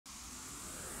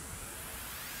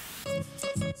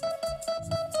In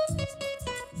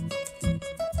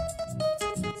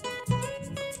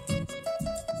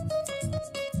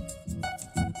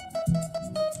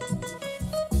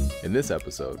this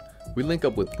episode, we link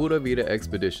up with Pura Vida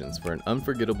Expeditions for an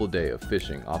unforgettable day of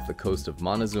fishing off the coast of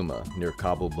Montezuma near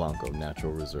Cabo Blanco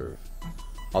Natural Reserve.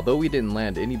 Although we didn't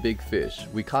land any big fish,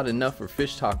 we caught enough for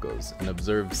fish tacos and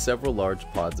observed several large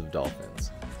pods of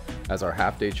dolphins. As our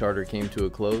half-day charter came to a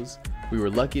close, we were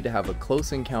lucky to have a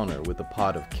close encounter with a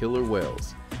pod of killer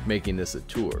whales, making this a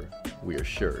tour we are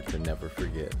sure to never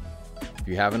forget. If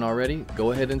you haven't already,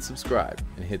 go ahead and subscribe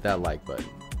and hit that like button.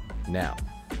 Now,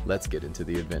 let's get into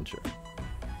the adventure.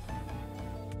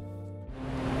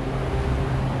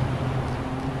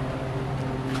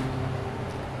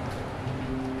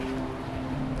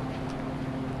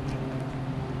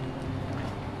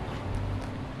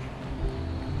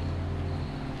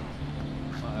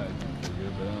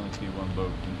 One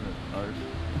boat ours.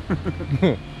 I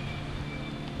think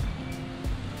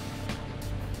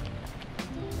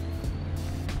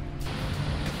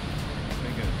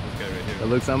it's this guy right here. It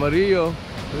looks amarillo. That's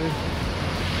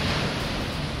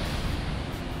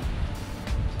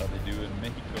how they do it in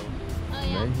Mexico. Oh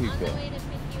yeah, Mexico. on the way to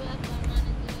pick you up on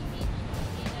Montezuma Beach to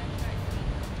see their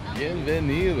shark.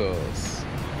 Bienvenidos.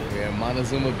 We're at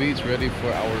Montezuma Beach ready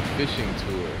for our fishing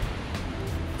tour.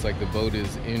 It's like the boat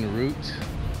is en route.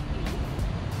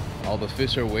 All the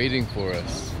fish are waiting for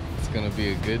us. It's gonna be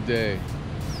a good day.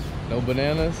 No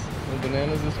bananas? No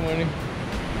bananas this morning?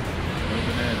 No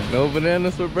bananas. No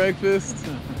bananas for breakfast?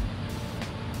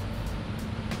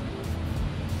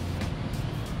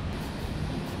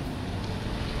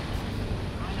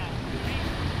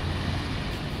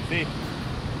 See?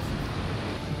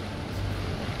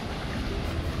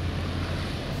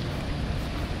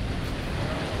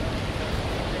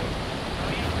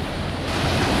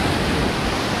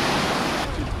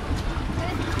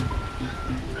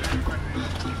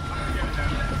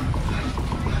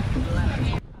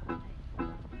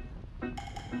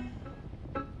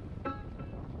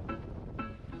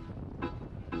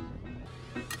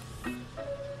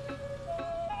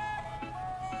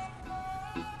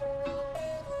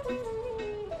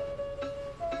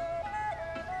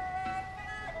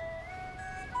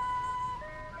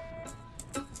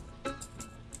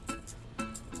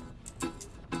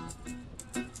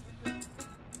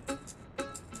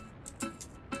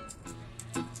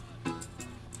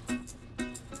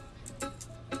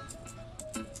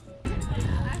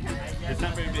 It's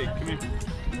not very big. Come here.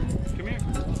 Come here.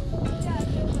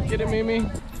 Get it, Mimi.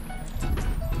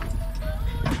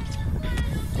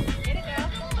 Get it, girl.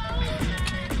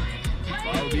 I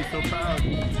would be so proud.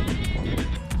 It's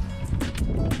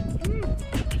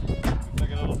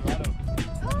like a little Dorado.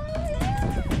 Oh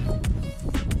yeah.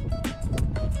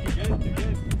 You good? You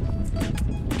good?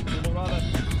 Little Dorado.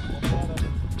 Little Dorado.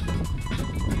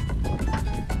 Oh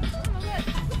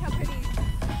look how pretty.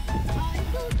 Oh,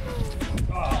 it's so cute.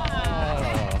 Oh.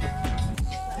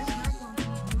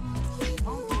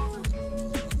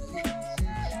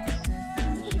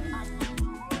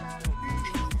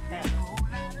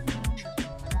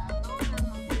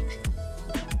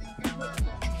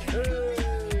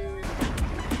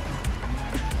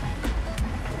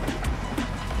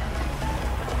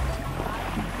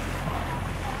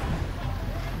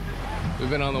 We've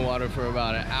been on the water for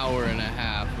about an hour and a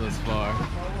half thus far.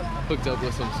 Hooked up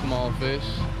with some small fish.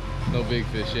 No big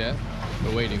fish yet.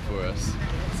 They're waiting for us.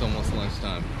 It's almost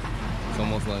lunchtime. It's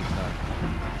almost lunchtime.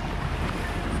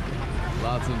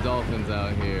 Lots of dolphins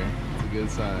out here. It's a good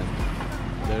sign.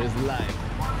 There is life.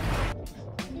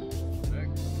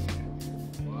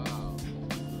 Wow.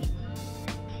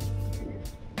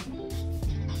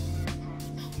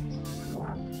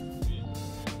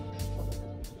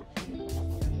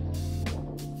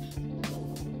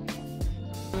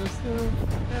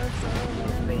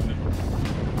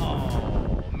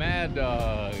 Oh, Mad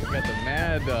Dog. You got the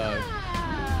Mad Dog.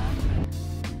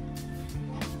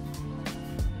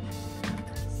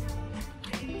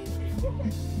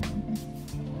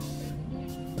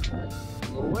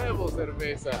 Huevo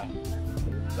cerveza.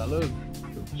 Salud.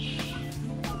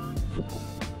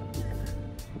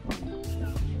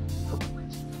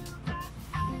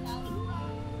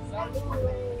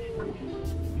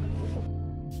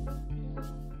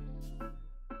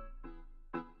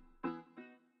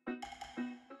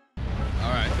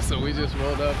 Alright, so we just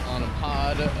rolled up on a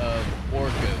pod of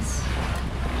orcas,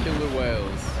 killer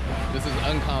whales. This is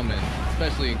uncommon,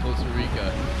 especially in Costa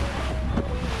Rica. So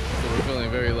we're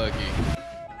feeling very lucky.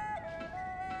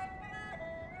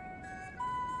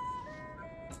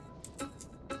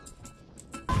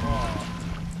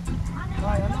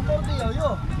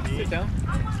 Sit down.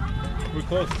 We're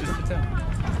close, just to 10.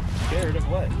 Scared of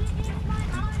what?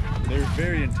 They're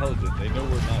very intelligent. They know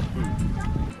we're not food.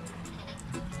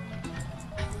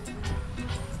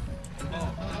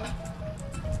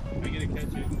 We gonna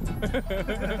catch it.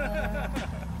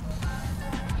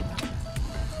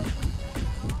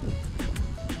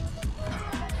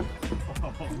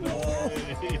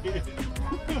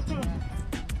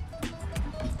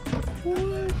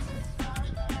 What?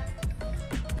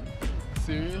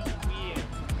 Serious?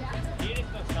 Here in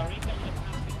Costa Rica, you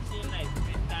have seen like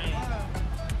 3 times.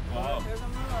 Wow.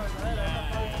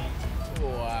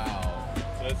 Wow.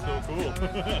 That's so cool.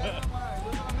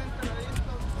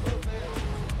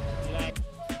 Like,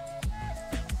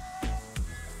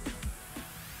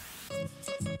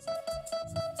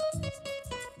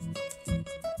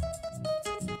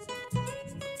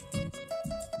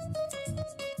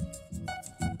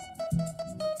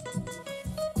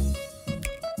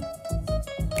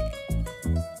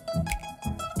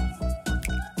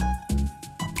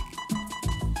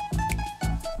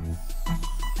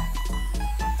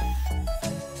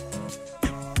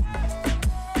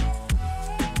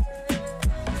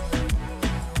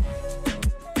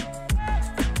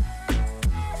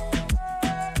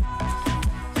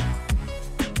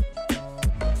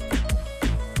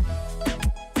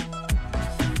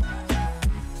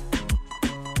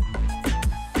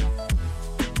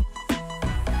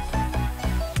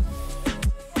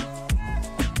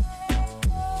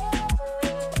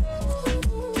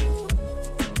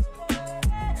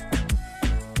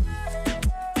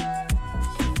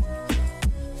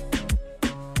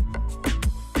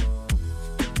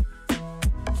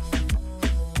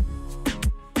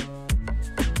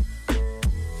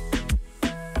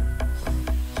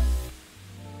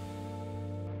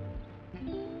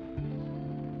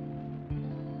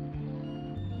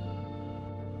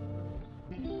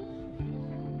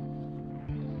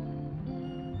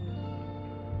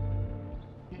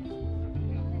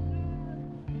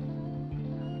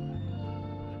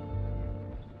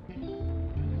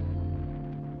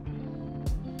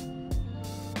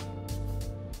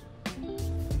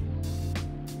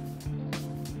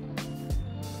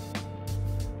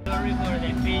 sorry for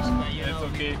the fish, but you know,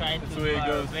 okay. we try That's to the way do it our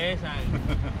goes. best and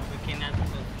we cannot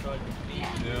control the fish.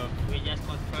 Yeah. We just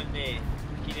control the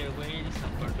killer whales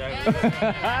and for that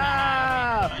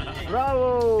Bravo!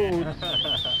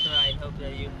 so I hope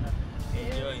that you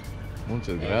enjoy.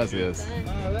 Muchas gracias.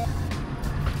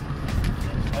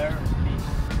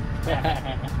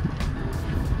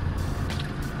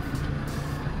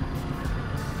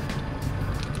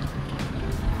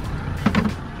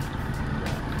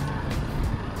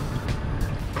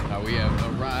 We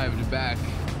have arrived back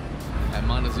at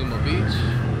Montezuma Beach.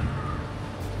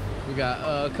 We got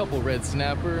a couple red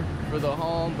snapper for the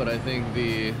haul, but I think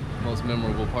the most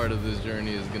memorable part of this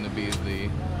journey is going to be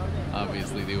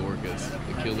obviously the orcas,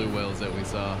 the killer whales that we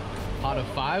saw. Out of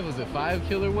 5, was it 5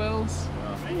 killer whales?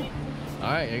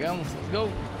 All right, llegamos, let's go.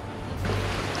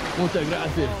 Muchas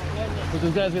gracias.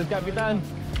 Muchas gracias, capitán.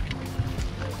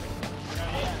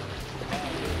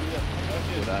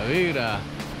 Pura vida.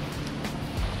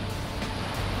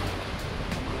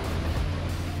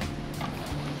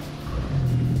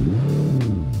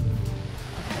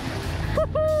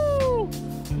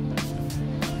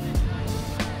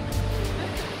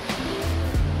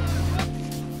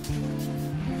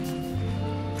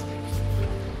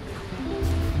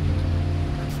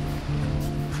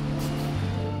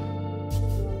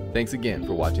 Thanks again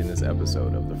for watching this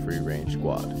episode of the Free Range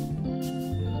Squad.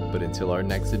 But until our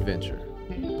next adventure,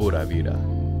 Pura Vida.